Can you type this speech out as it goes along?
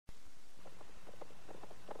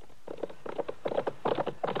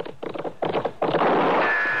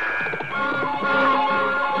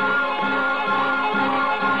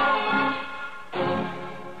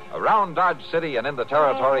Around Dodge City and in the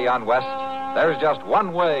territory on West, there's just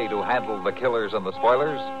one way to handle the killers and the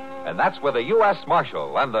spoilers, and that's with a U.S.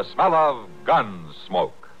 Marshal and the smell of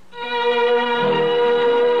Gunsmoke.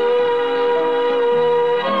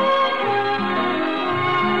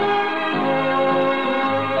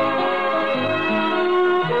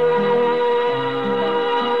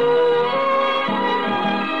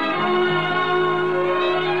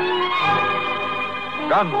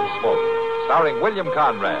 Gunsmoke, starring William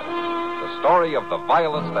Conrad. The story of the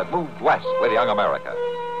violence that moved west with young America.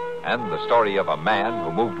 And the story of a man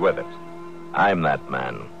who moved with it. I'm that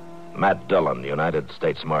man. Matt Dillon, United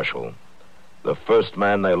States Marshal. The first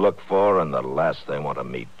man they look for and the last they want to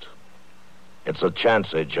meet. It's a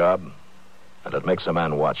chancy job, and it makes a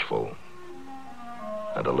man watchful.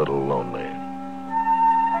 And a little lonely.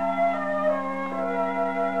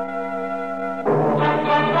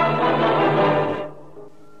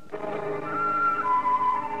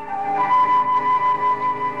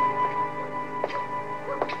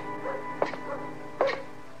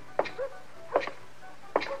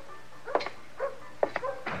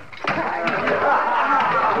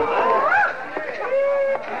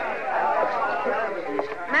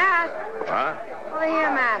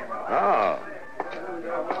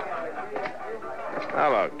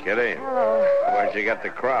 The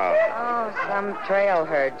crowd. Oh, some trail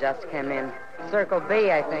herd just came in. Circle B,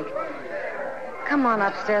 I think. Come on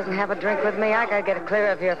upstairs and have a drink with me. I gotta get clear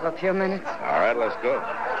of here for a few minutes. All right, let's go.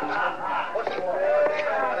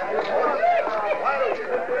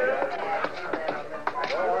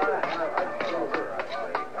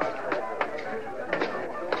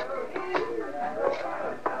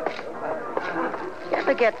 You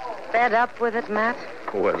ever get fed up with it, Matt?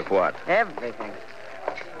 With what? Everything.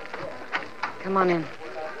 Come on in.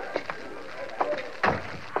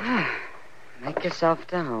 Make yourself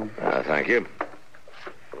to home. Thank you.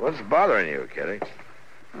 What's bothering you, Kitty?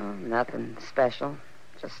 Oh, nothing special.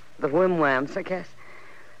 Just the whim-whams, I guess.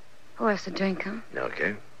 Who has a drink, huh?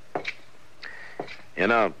 Okay. You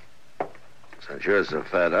know, since you're so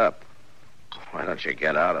fed up, why don't you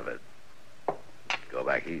get out of it? Go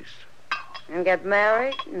back east. And get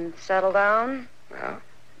married and settle down? Yeah.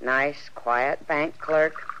 Nice, quiet bank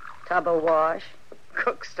clerk. Tub of wash,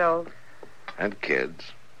 cook stove. And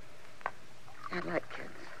kids. I'd like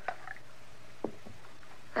kids.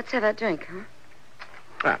 Let's have that drink,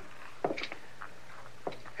 huh?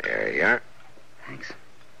 Here you are. Thanks.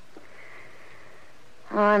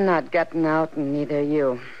 Oh, I'm not getting out, and neither are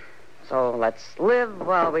you. So let's live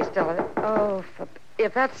while we still have... Oh,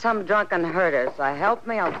 if that's some drunken herder, so help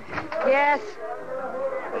me, I'll... Yes?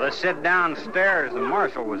 Well, let's sit downstairs. The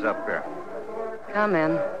marshal was up here. Come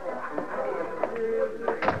in.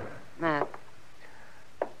 Matt.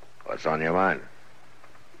 What's on your mind?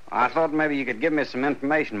 I thought maybe you could give me some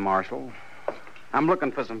information, Marshal. I'm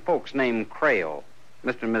looking for some folks named Crail.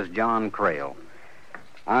 Mr. and Miss John Crail.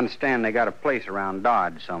 I understand they got a place around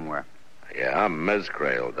Dodge somewhere. Yeah, Ms.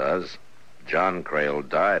 Crail does. John Crail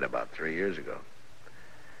died about 3 years ago.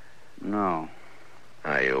 No.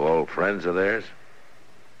 Are you old friends of theirs?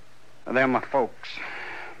 They're my folks.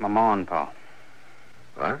 My ma and pa.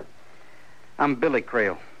 What? I'm Billy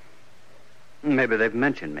Crail. Maybe they've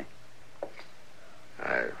mentioned me.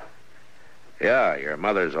 Yeah, your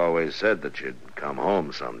mother's always said that you'd come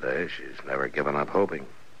home someday. She's never given up hoping.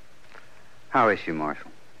 How is she,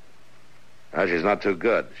 Marshal? She's not too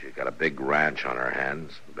good. She's got a big ranch on her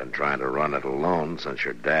hands. Been trying to run it alone since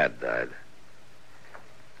your dad died.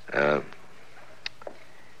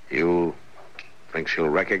 You think she'll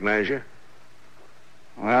recognize you?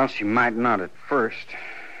 Well, she might not at first.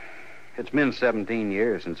 It's been 17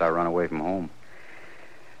 years since I run away from home.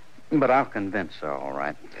 But I'll convince her, all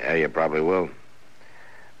right. Yeah, you probably will.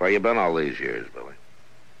 Where you been all these years, Billy?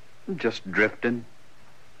 Just drifting.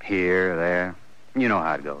 Here, there. You know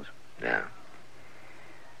how it goes. Yeah.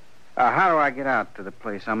 How do I get out to the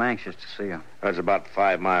place? I'm anxious to see her. It's about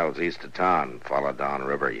 5 miles east of town. Follow down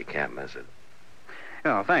river. You can't miss it.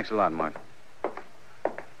 Oh, thanks a lot, Mark.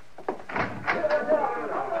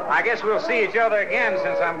 I guess we'll see each other again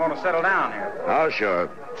since I'm going to settle down here. Oh, sure.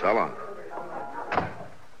 So long.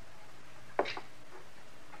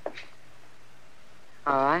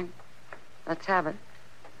 All right. Let's have it.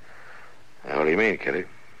 What do you mean, Kitty?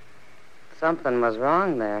 Something was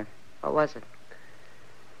wrong there. What was it?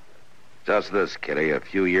 Just this, Kitty. A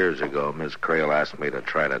few years ago, Miss Crail asked me to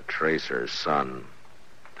try to trace her son.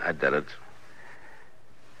 I did it.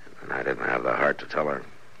 And I didn't have the heart to tell her.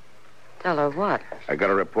 Tell her what? I got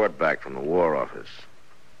a report back from the War Office.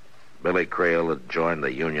 Billy Crail had joined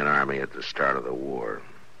the Union Army at the start of the war.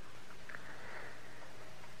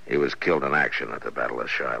 He was killed in action at the Battle of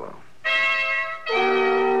Shiloh.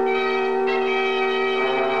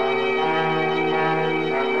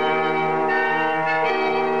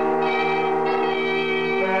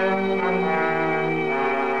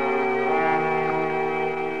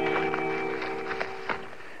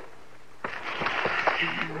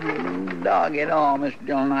 Dog it all, Mr.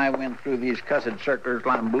 Dillon and I went through these cussed circlers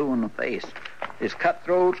like I'm blue in the face. There's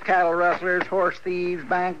cutthroats, cattle rustlers, horse thieves,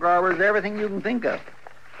 bank robbers, everything you can think of.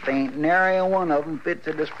 There ain't nary a one of them fits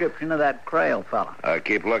the description of that Crail fella.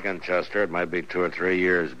 Keep looking, Chester. It might be 2 or 3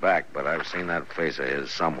 years back, but I've seen that face of his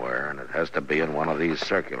somewhere, and it has to be in one of these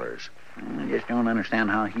circulars. I just don't understand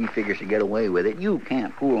how he figures to get away with it. You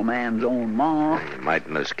can't fool a man's own ma. You might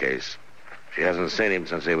in this case. She hasn't seen him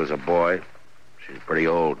since he was a boy. She's pretty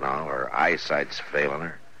old now. Her eyesight's failing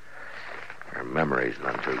her. Her memory's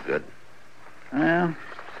none too good. Well,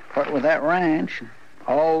 what with that ranch,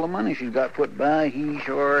 all the money she's got put by, he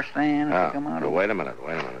sure stands to come out of it. Wait a minute,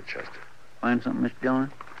 Chester. Find something, Mr.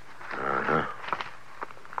 Dillon? Uh-huh.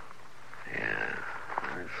 Yeah,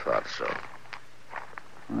 I thought so.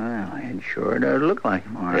 Well, it sure does look like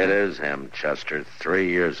him, all right. It is him, Chester, 3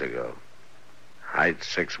 years ago. Height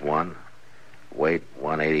 6'1", weight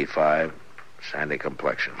 185, sandy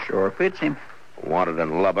complexion. Sure fits him. Wanted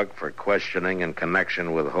in Lubbock for questioning in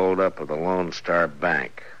connection with holdup of the Lone Star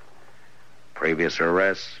Bank. Previous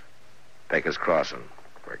arrests, Pecos Crossing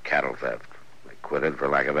for cattle theft. Acquitted for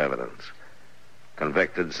lack of evidence.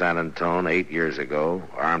 Convicted San Antone 8 years ago,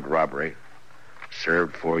 armed robbery.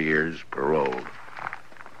 Served 4 years, paroled.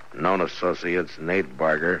 Known associates, Nate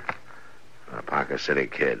Barger, a Ponca City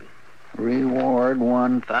kid. Reward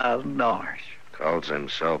 $1,000. Calls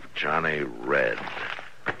himself Johnny Red.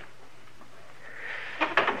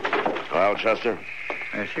 Well, Chester?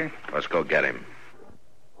 Yes, sir. Let's go get him.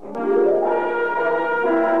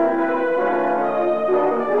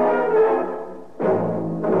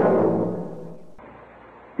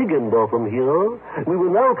 Higginbotham here. We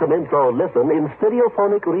will now commence our lesson in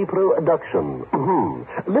stereophonic reproduction.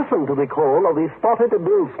 Listen to the call of the spotted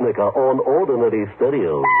bill snicker on ordinary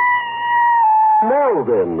stereo. Now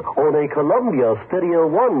then, on a Columbia Stereo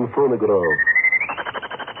 1 phonograph.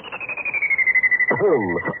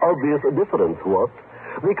 Obvious difference, what?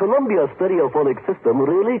 The Columbia stereophonic system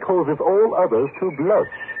really causes all others to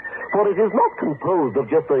blush. For it is not composed of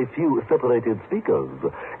just a few separated speakers.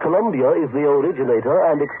 Columbia is the originator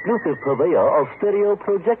and exclusive purveyor of stereo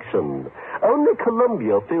projection. Only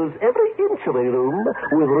Columbia fills every inch of a room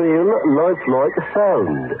with real, lifelike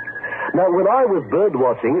sound. Now, when I was bird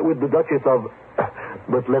watching with the Duchess of...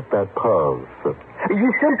 But let that pass.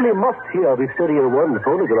 You simply must hear the Stereo 1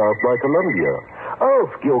 phonograph by Columbia.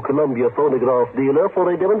 Ask your Columbia phonograph dealer for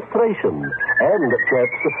a demonstration. And,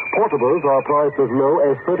 chaps, portables are priced as low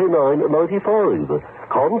as $39.95.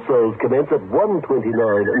 Consoles commence at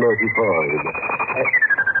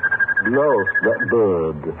 $129.95. Lost that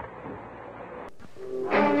bird.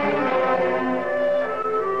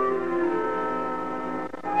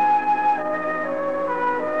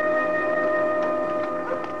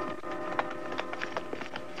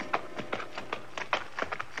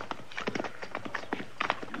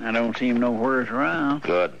 I don't see him nowheres around.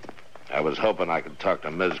 Good. I was hoping I could talk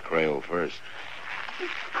to Ms. Crail first.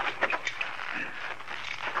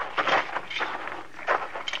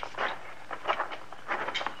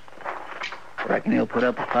 Reckon he'll put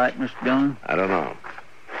up a fight, Mr. Dillon? I don't know.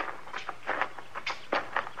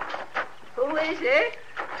 Who is it?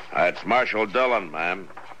 It's Marshal Dillon, ma'am.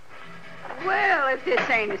 Well, if this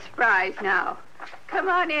ain't a surprise now. Come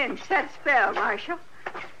on in. Set a spell, Marshal.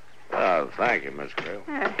 Oh, thank you, Miss Crail.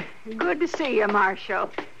 Good to see you, Marshal.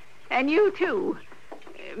 And you, too.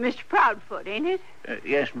 Mr. Proudfoot, ain't it?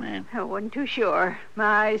 Yes, ma'am. I wasn't too sure.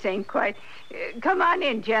 My eyes ain't quite... come on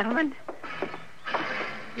in, gentlemen.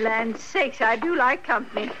 Land's sakes, I do like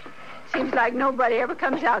company. Seems like nobody ever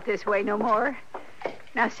comes out this way no more.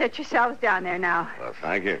 Now, set yourselves down there now. Well,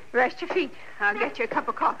 thank you. Rest your feet. I'll get you a cup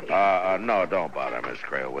of coffee. No, don't bother, Miss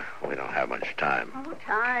Crail. We don't have much time. Oh,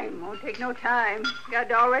 time. Won't take no time. Got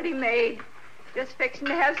it already made. Just fixing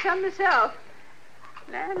to have some myself.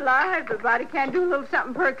 Land alive, a body can't do a little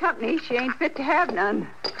something for her company. She ain't fit to have none.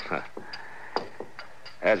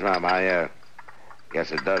 Yes, ma'am. I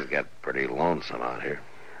guess it does get pretty lonesome out here.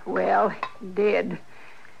 Well, it did.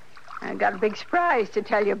 I got a big surprise to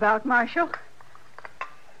tell you about, Marshal.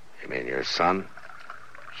 You mean your son?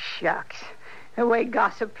 Shucks. The way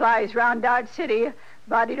gossip flies round Dodge City, a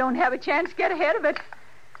body don't have a chance to get ahead of it.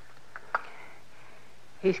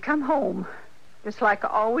 He's come home, just like I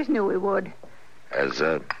always knew he would.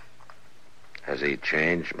 Has he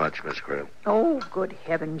changed much, Miss Crail? Oh, good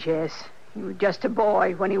heavens, yes. He was just a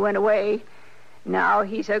boy when he went away. Now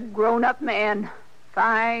he's a grown-up man.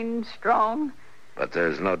 Fine, strong. But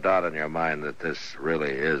there's no doubt in your mind that this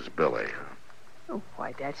really is Billy. Oh,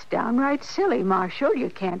 why, that's downright silly, Marshal. You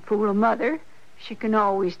can't fool a mother. She can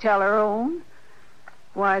always tell her own.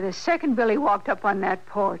 Why, the second Billy walked up on that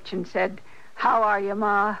porch and said, "How are you,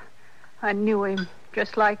 Ma?" I knew him,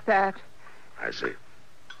 just like that. I see.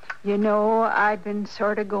 You know, I'd been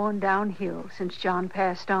sort of going downhill since John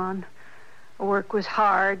passed on. Work was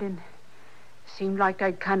hard, and seemed like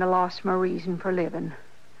I'd kind of lost my reason for living.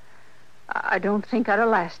 I don't think I'd have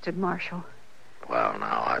lasted, Marshal. Well,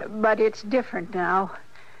 now, But it's different now.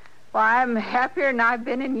 Why, I'm happier than I've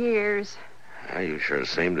been in years. You sure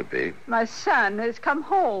seem to be. My son has come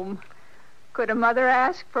home. Could a mother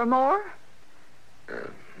ask for more?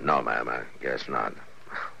 No, ma'am, I guess not.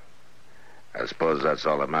 I suppose that's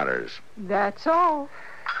all that matters. That's all.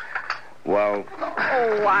 Well...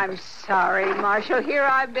 Oh, I'm sorry, Marshal. Here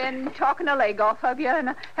I've been talking a leg off of you,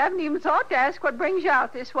 and I haven't even thought to ask what brings you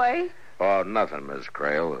out this way. Oh, nothing, Miss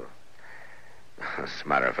Crail. As a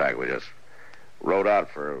matter of fact, we just rode out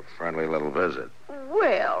for a friendly little visit.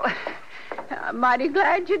 Well, I'm mighty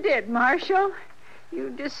glad you did, Marshal.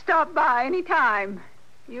 You just stop by any time.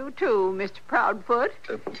 You too, Mr. Proudfoot.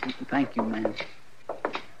 Thank you, ma'am.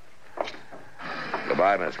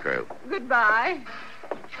 Goodbye, Miss Crail. Goodbye.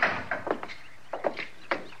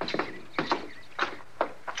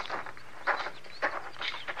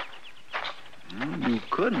 Well, you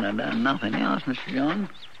couldn't have done nothing else, Mr. John.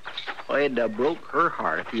 It'd have broke her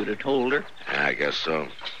heart if you'd have told her. Yeah, I guess so.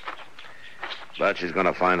 But she's going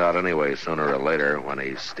to find out anyway, sooner or later, when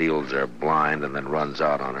he steals her blind and then runs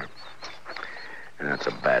out on her. And that's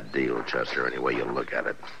a bad deal, Chester, any way you look at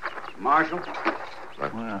it. Marshal?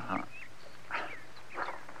 What? Well,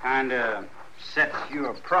 Kind of sets you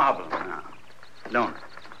a problem now, don't it?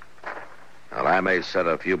 Well, I may set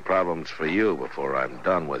a few problems for you before I'm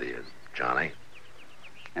done with you, Johnny.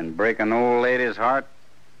 And break an old lady's heart?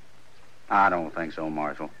 I don't think so,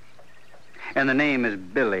 Marshal. And the name is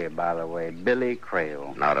Billy, by the way. Billy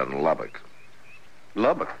Crail. Not in Lubbock.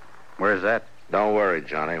 Lubbock? Where's that? Don't worry,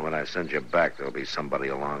 Johnny. When I send you back, there'll be somebody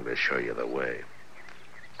along to show you the way.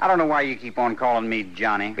 I don't know why you keep on calling me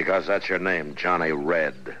Johnny. Because that's your name, Johnny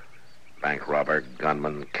Red. Bank robber,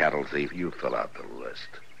 gunman, cattle thief. You fill out the list.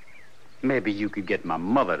 Maybe you could get my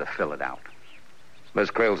mother to fill it out. Miss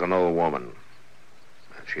Crail's an old woman.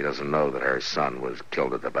 She doesn't know that her son was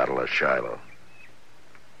killed at the Battle of Shiloh.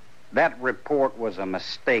 That report was a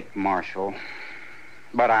mistake, Marshal.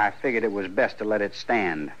 But I figured it was best to let it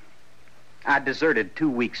stand. I deserted 2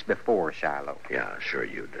 weeks before Shiloh. Yeah, sure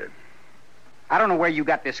you did. I don't know where you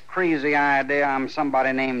got this crazy idea I'm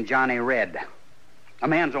somebody named Johnny Red. A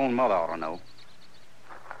man's own mother ought to know.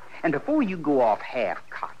 And before you go off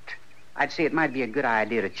half-cocked, I'd say it might be a good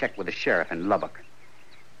idea to check with the sheriff in Lubbock.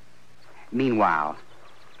 Meanwhile,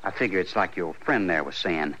 I figure it's like your friend there was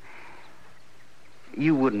saying.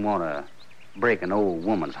 You wouldn't want to break an old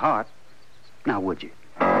woman's heart, now would you?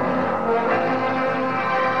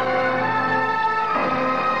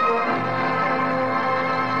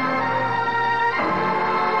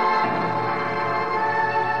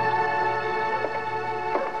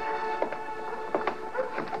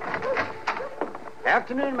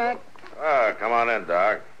 Afternoon, Mac. Oh, come on in,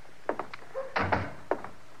 Doc.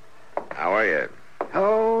 How are you?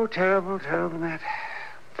 Oh, terrible, Matt.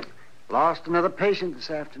 Lost another patient this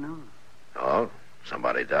afternoon. Oh,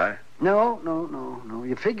 somebody die? No.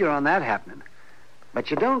 You figure on that happening. But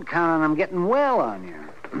you don't count on them getting well on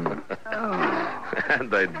you. And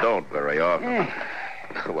they don't very often.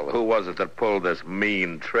 Yeah. Well, who was it that pulled this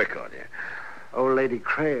mean trick on you? Old Lady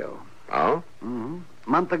Crail. Oh? Mm-hmm. A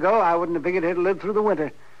month ago, I wouldn't have figured he'd live through the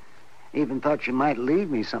winter. Even thought she might leave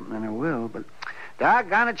me something in her will, but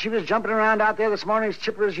doggone it, she was jumping around out there this morning as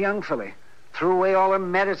chipper as a young filly. Threw away all her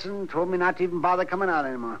medicine, told me not to even bother coming out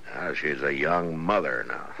anymore. She's a young mother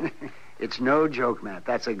now. It's no joke, Matt.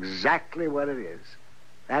 That's exactly what it is.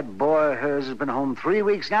 That boy of hers has been home 3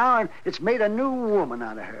 weeks now, and it's made a new woman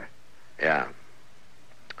out of her. Yeah.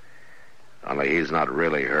 Only he's not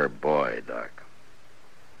really her boy, Doc.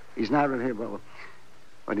 He's not really... Well,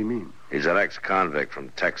 what do you mean? He's an ex-convict from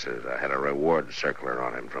Texas. I had a reward circular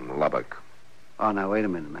on him from Lubbock. Oh, now, wait a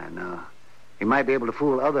minute, man. Now, he might be able to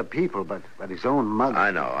fool other people, but his own mother...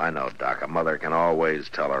 I know, Doc. A mother can always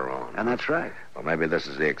tell her own. And that's right. Well, maybe this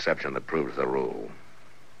is the exception that proves the rule.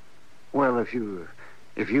 Well, if you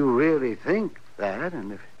really think that,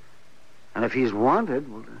 and if he's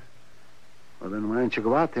wanted, well, then why don't you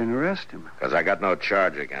go out there and arrest him? Because I got no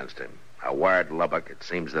charge against him. I wired Lubbock. It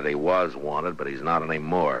seems that he was wanted, but he's not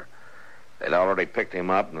anymore. They'd already picked him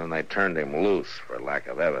up, and then they turned him loose for lack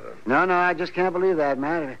of evidence. No, I just can't believe that,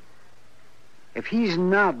 Matt. If he's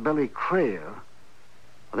not Billy Crail,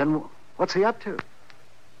 well, then what's he up to?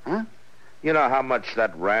 Huh? You know how much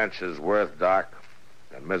that ranch is worth, Doc?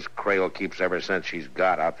 And Miss Crail keeps every cent she's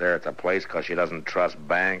got out there at the place because she doesn't trust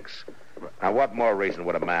banks. Now, what more reason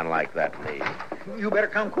would a man like that need? You better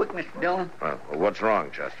come quick, Mr. Dillon. Well, what's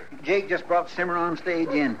wrong, Chester? Jake just brought Simmer on stage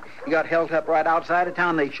in. He got held up right outside of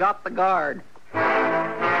town. They shot the guard.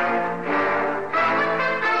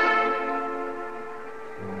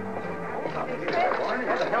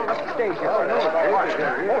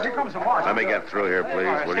 Let me get through here,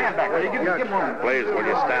 please. Will you? Please, will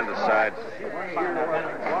you stand aside?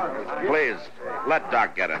 Please, let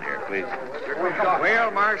Doc get in here, please.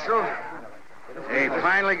 Well, Marshal, they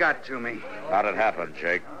finally got to me. How'd it happen,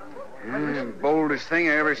 Jake? Boldest thing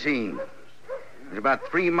I ever seen. It was about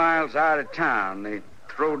 3 miles out of town. They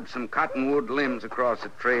throwed some cottonwood limbs across the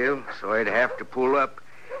trail, so I'd have to pull up.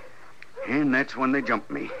 And that's when they jumped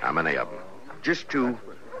me. How many of them? Just 2.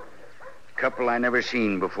 A couple I never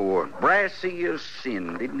seen before. Brassy as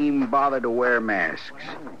sin. Didn't even bother to wear masks.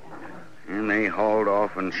 And they hauled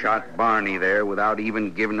off and shot Barney there without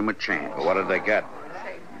even giving him a chance. Well, what did they get?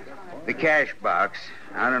 The cash box.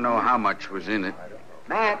 I don't know how much was in it.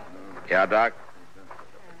 Matt. Yeah, Doc?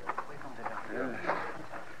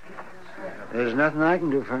 There's nothing I can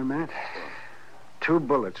do for him, Matt. 2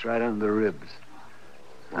 bullets right under the ribs.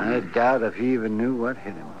 I doubt if he even knew what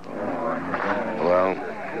hit him. Well,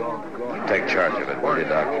 take charge of it, will you,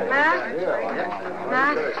 Doc?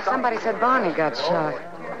 Matt, somebody said Barney got shot.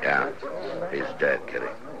 Yeah, he's dead, Kitty.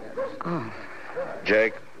 Oh.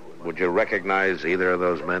 Jake, would you recognize either of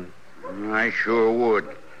those men? I sure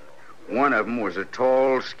would. One of them was a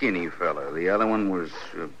tall, skinny fella. The other one was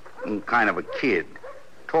kind of a kid.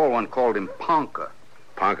 Tall one called him Ponca.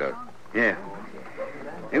 Ponca? Yeah.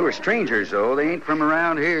 They were strangers, though. They ain't from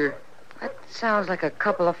around here. That sounds like a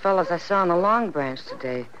couple of fellas I saw on the Long Branch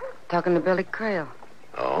today, talking to Billy Crail.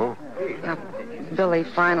 Oh? Yeah, Billy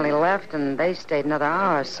finally left, and they stayed another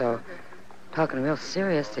hour or so, talking real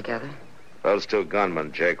serious together. Those 2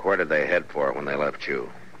 gunmen, Jake, where did they head for when they left you?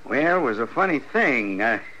 Well, it was a funny thing.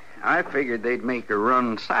 I figured they'd make a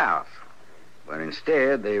run south. But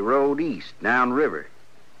instead, they rode east, downriver.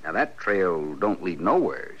 Now, that trail don't lead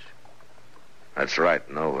nowheres. That's right,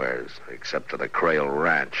 nowheres, except to the Crail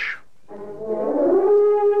Ranch.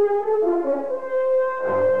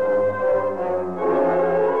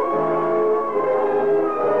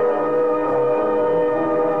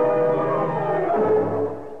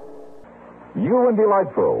 New and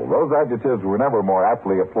delightful. Those adjectives were never more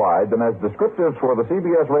aptly applied than as descriptives for the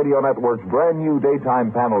CBS Radio Network's brand new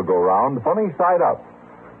daytime panel go-round, Funny Side Up.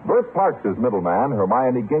 Bert Parks is middleman,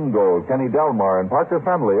 Hermione Gingold, Kenny Delmar, and Parker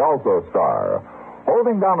Fenley also star.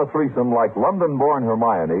 Holding down a threesome like London-born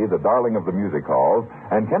Hermione, the darling of the music halls,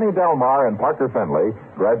 and Kenny Delmar and Parker Fenley,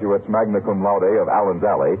 graduates magna cum laude of Allen's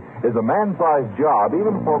Alley, is a man-sized job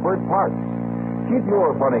even for Bert Parks. Keep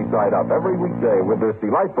your Funny Side Up every weekday with this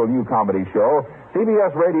delightful new comedy show,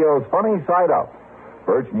 CBS Radio's Funny Side Up.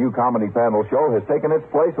 Bert's new comedy panel show has taken its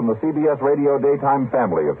place in the CBS Radio daytime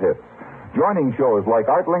family of hits, joining shows like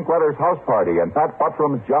Art Linkletter's House Party and Pat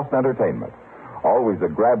Buttram's Just Entertainment. Always a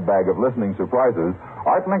grab bag of listening surprises,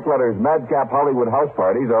 Art Linkletter's Madcap Hollywood House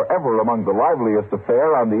Parties are ever among the liveliest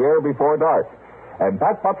affair on the air before dark. And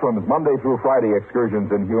Pat Buttram's Monday through Friday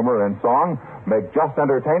excursions in humor and song make Just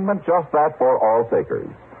Entertainment just that for all takers.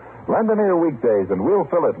 Lend an ear weekdays and we'll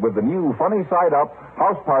fill it with the new Funny Side Up,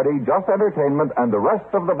 House Party, Just Entertainment, and the rest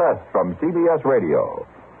of the best from CBS Radio.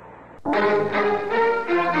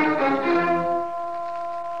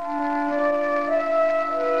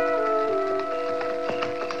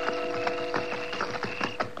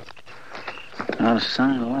 Not a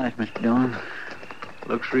sign of life, Mr. Dillon.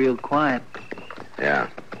 Looks real quiet. Yeah.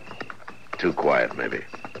 Too quiet, maybe.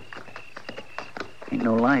 Ain't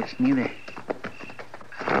no lights, neither.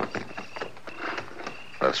 Well,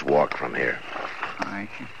 let's walk from here. All right.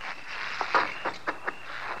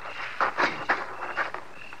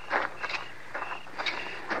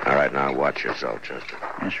 All right, now watch yourself, Chester.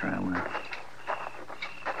 Yes, sir, I will.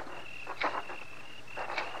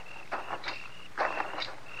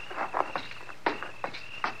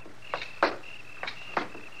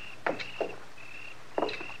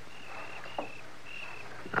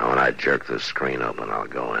 Now, when I jerk this screen open, I'll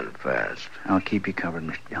go in fast. I'll keep you covered,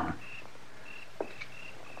 Mr. Dillon.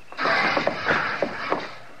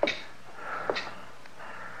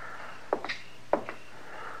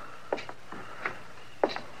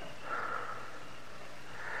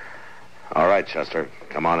 All right, Chester.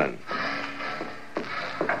 Come on in.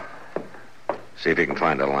 See if you can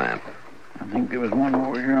find a lamp. I think there was one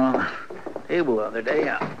over here on the table the other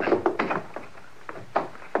day. Oh,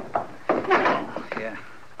 yeah.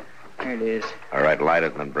 There it is. All right, light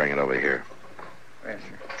it and then bring it over here. Yes,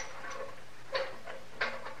 sir.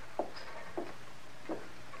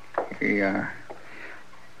 Here you are.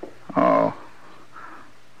 Oh.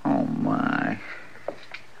 Oh, my.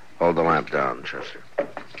 Hold the lamp down, Chester.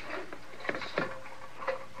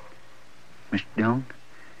 Mr. Dillon?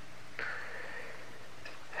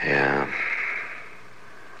 Yeah.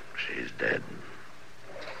 She's dead.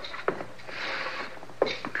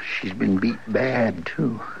 She's been beat bad,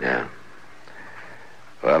 too. Yeah.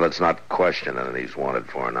 Well, let's not question anything he's wanted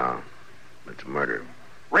for now. It's murder.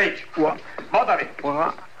 Reach. What? Mother.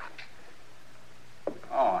 What?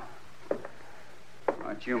 Oh.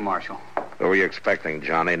 Not you, Marshal. Who were you expecting,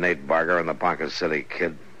 Johnny? Nate Barger and the Ponca City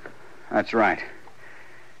Kid? That's right.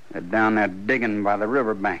 They're down there digging by the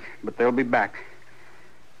riverbank, but they'll be back.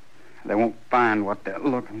 They won't find what they're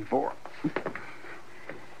looking for.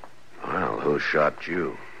 Well, who shot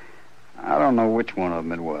you? I don't know which one of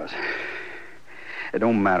them it was. It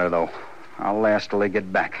don't matter, though. I'll last till they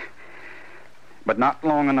get back. But not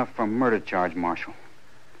long enough for a murder charge, Marshal.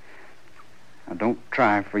 Now, don't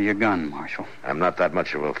try for your gun, Marshal. I'm not that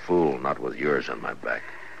much of a fool, not with yours on my back.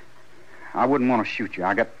 I wouldn't want to shoot you.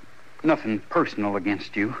 I got nothing personal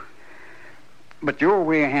against you. But your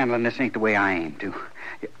way of handling this ain't the way I aim to.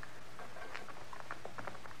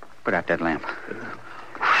 Put out that lamp.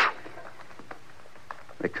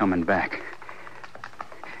 They're coming back.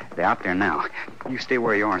 They're out there now. You stay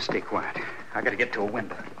where you are and stay quiet. I gotta get to a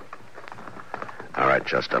window. All right,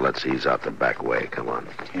 Chester, let's ease out the back way. Come on.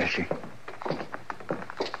 Yes, sir.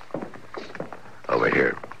 Over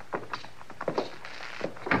here.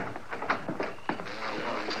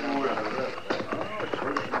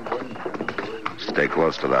 Stay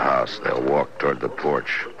close to the house. They'll walk toward the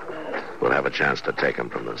porch. We'll have a chance to take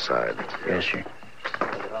them from the side. Yes, sir.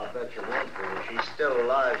 I'll bet you one thing. If she's still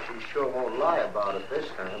alive, she sure won't lie about it this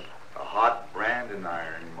time. A hot branding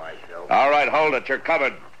iron might help. All right, hold it. You're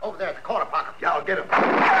covered. Over there at the corner pocket. Yeah, I'll get him.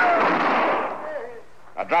 Now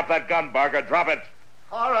drop that gun, Barker. Drop it.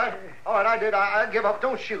 All right, I did. I give up.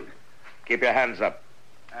 Don't shoot. Keep your hands up.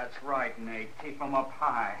 That's right, Nate. Keep them up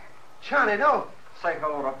high. Johnny, no. Say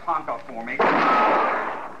hello to Ponca for me.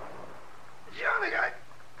 Johnny,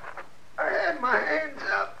 I had my hands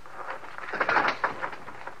up.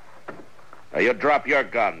 Now, you drop your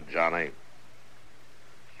gun, Johnny.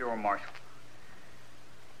 Sure, Marshal.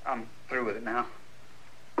 I'm through with it now.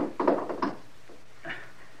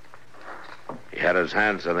 He had his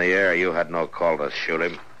hands in the air. You had no call to shoot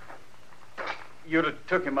him. You'd have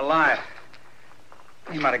took him alive.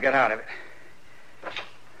 He might have got out of it.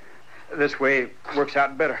 This way it works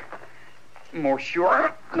out better. More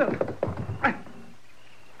sure.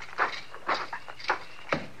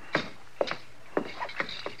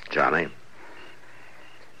 Johnny?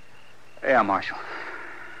 Yeah, Marshal.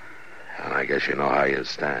 And I guess you know how you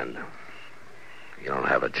stand. You don't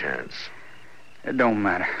have a chance. It don't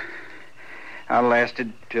matter. I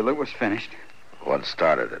lasted till it was finished. What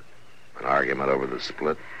started it? An argument over the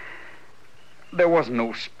split? There wasn't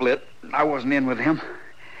no split. I wasn't in with him.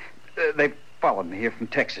 They followed me here from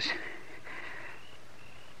Texas.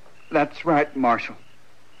 That's right, Marshal.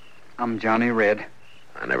 I'm Johnny Red.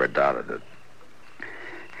 I never doubted it.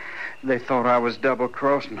 They thought I was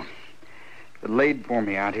double-crossing them. They laid for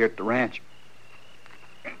me out here at the ranch.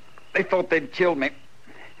 They thought they'd killed me.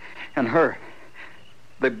 And her.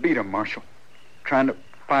 They beat her, Marshal. Trying to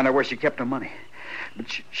find out where she kept her money. But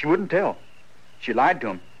she wouldn't tell. She lied to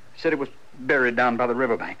him. Said it was buried down by the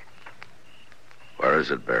riverbank. Where is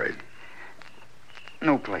it buried?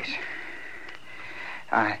 No place.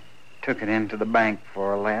 I took it into the bank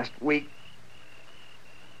for last week.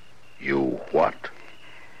 You what?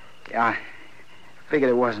 I figured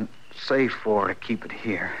it wasn't safe for her to keep it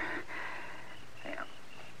here.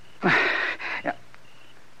 Yeah.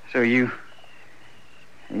 So you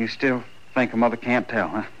still think her mother can't tell,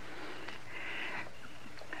 huh?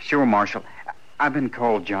 Sure, Marshal. I've been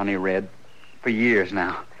called Johnny Red for years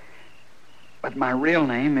now. But my real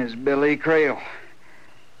name is Billy Crail.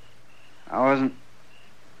 I wasn't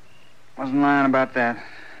lying about that.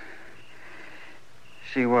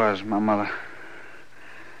 She was, my mother.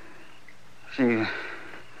 She...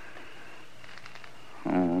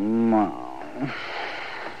 Oh, Mom.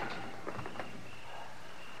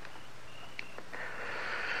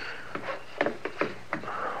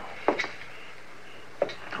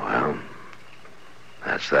 Well,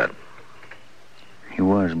 that's that. He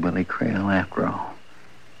was Billy Crail after all.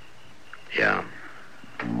 Yeah.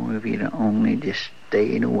 Oh, if he'd only just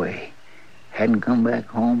stayed away. hadn't come back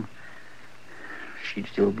home, she'd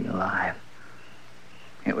still be alive.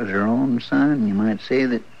 It was her own son, you might say,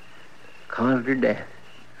 that caused her death.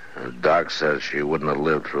 And Doc says she wouldn't have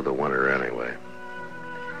lived through the winter anyway.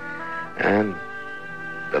 And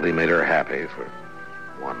Billy made her happy for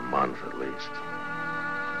 1 month at least.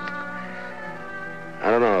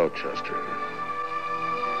 I don't know, Chester.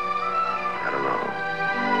 I don't know.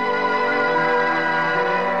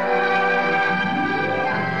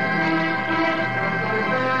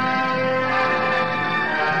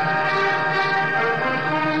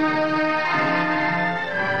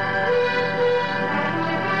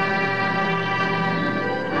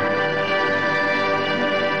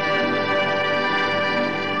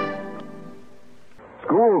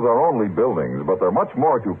 Schools are only buildings, but they're much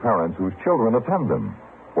more to parents whose children attend them.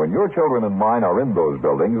 When your children and mine are in those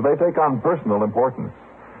buildings, they take on personal importance.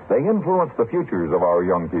 They influence the futures of our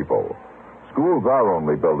young people. Schools are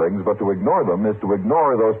only buildings, but to ignore them is to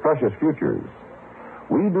ignore those precious futures.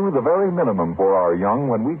 We do the very minimum for our young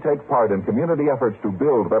when we take part in community efforts to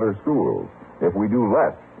build better schools. If we do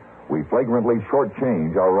less, we flagrantly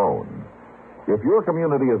shortchange our own. If your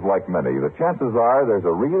community is like many, the chances are there's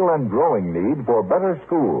a real and growing need for better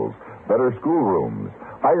schools, better schoolrooms,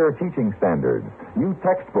 higher teaching standards, new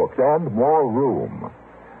textbooks, and more room.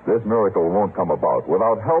 This miracle won't come about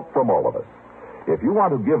without help from all of us. If you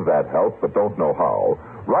want to give that help but don't know how,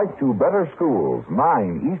 write to Better Schools,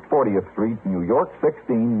 9 East 40th Street, New York,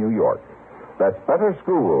 16, New York. That's Better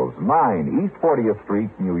Schools, 9 East 40th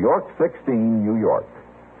Street, New York, 16, New York.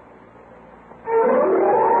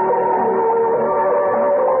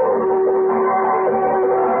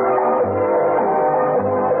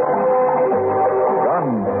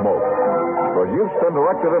 Produced and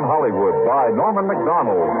directed in Hollywood by Norman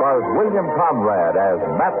McDonald, stars William Conrad as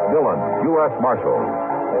Matt Dillon, U.S. Marshal.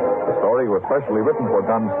 The story was specially written for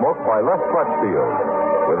Gunsmoke by Les Crutchfield,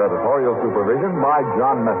 with editorial supervision by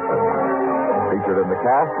John Meston. Featured in the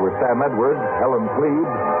cast were Sam Edwards, Helen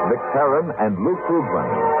Cleve, Vic Perrin, and Luke Krugman.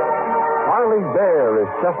 Harley Bear is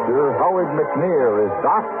Chester, Howard McNear is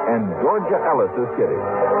Doc, and Georgia Ellis is Kitty.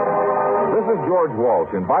 This is George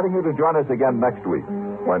Walsh inviting you to join us again next week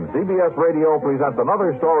when CBS Radio presents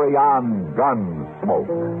another story on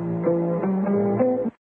Gunsmoke.